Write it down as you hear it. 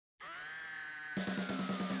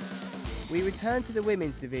We return to the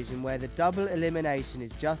women's division where the double elimination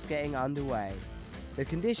is just getting underway. The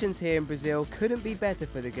conditions here in Brazil couldn't be better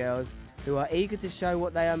for the girls, who are eager to show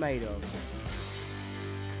what they are made of.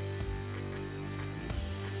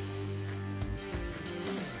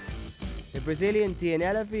 The Brazilian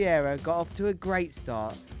Dianela Vieira got off to a great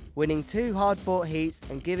start, winning 2 hard-fought heats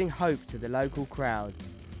and giving hope to the local crowd.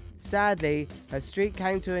 Sadly, her streak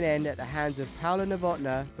came to an end at the hands of Paula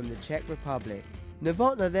Novotná from the Czech Republic.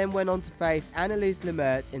 Novotná then went on to face Annelies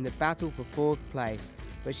Lemertz in the battle for 4th place,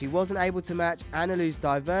 but she wasn't able to match Annelies'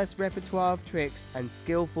 diverse repertoire of tricks and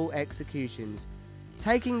skillful executions.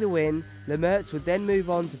 Taking the win, Lemertz would then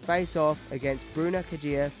move on to face off against Bruna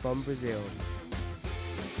Kagia from Brazil.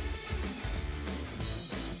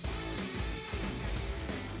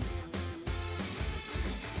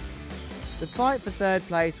 The fight for 3rd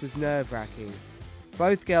place was nerve-wracking.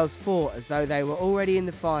 Both girls fought as though they were already in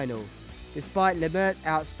the final. Despite Lemertz's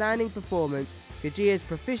outstanding performance, Kagia's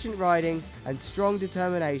proficient riding and strong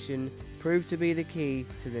determination proved to be the key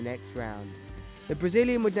to the next round. The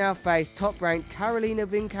Brazilian would now face top-ranked Karolina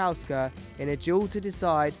Winkowska in a duel to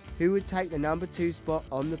decide who would take the number 2 spot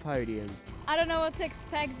on the podium. I don't know what to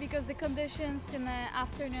expect because the conditions in the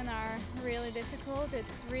afternoon are really difficult.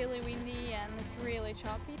 It's really windy and it's really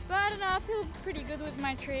choppy. But I don't know, I feel pretty good with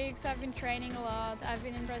my tricks. I've been training a lot. I've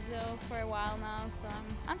been in Brazil for a while now, so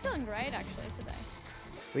I'm feeling great actually today.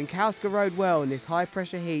 Winkowska rode well in this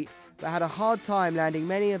high-pressure heat, but had a hard time landing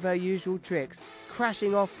many of her usual tricks,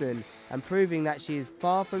 crashing often and proving that she is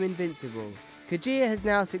far from invincible. Kagia has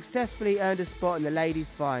now successfully earned a spot in the ladies'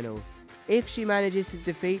 final. If she manages to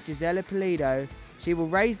defeat Gisela Pulido, she will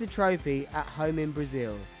raise the trophy at home in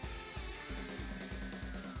Brazil.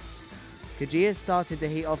 Kagia started the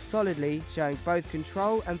heat off solidly, showing both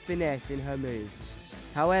control and finesse in her moves.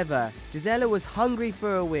 However, Gisela was hungry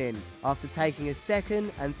for a win after taking a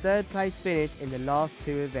 2nd and 3rd place finish in the last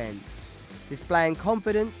 2 events. Displaying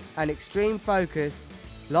confidence and extreme focus,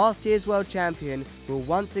 last year's world champion will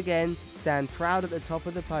once again stand proud at the top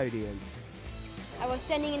of the podium. I was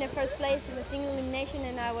standing in the 1st place in the single elimination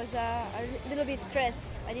and I was a little bit stressed.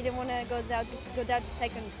 I didn't want to go down to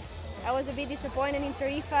 2nd. I was a bit disappointed in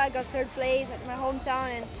Tarifa. I got 3rd place at my hometown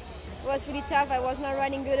and it was really tough. I was not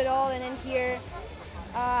riding good at all, and then here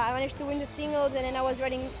I managed to win the singles, and then I was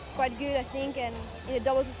riding quite good, I think, and in the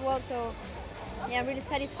doubles as well. So yeah, I'm really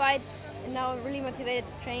satisfied and now I'm really motivated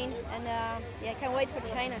to train, and yeah, I can't wait for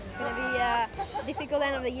China. It's going to be a difficult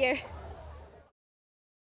end of the year.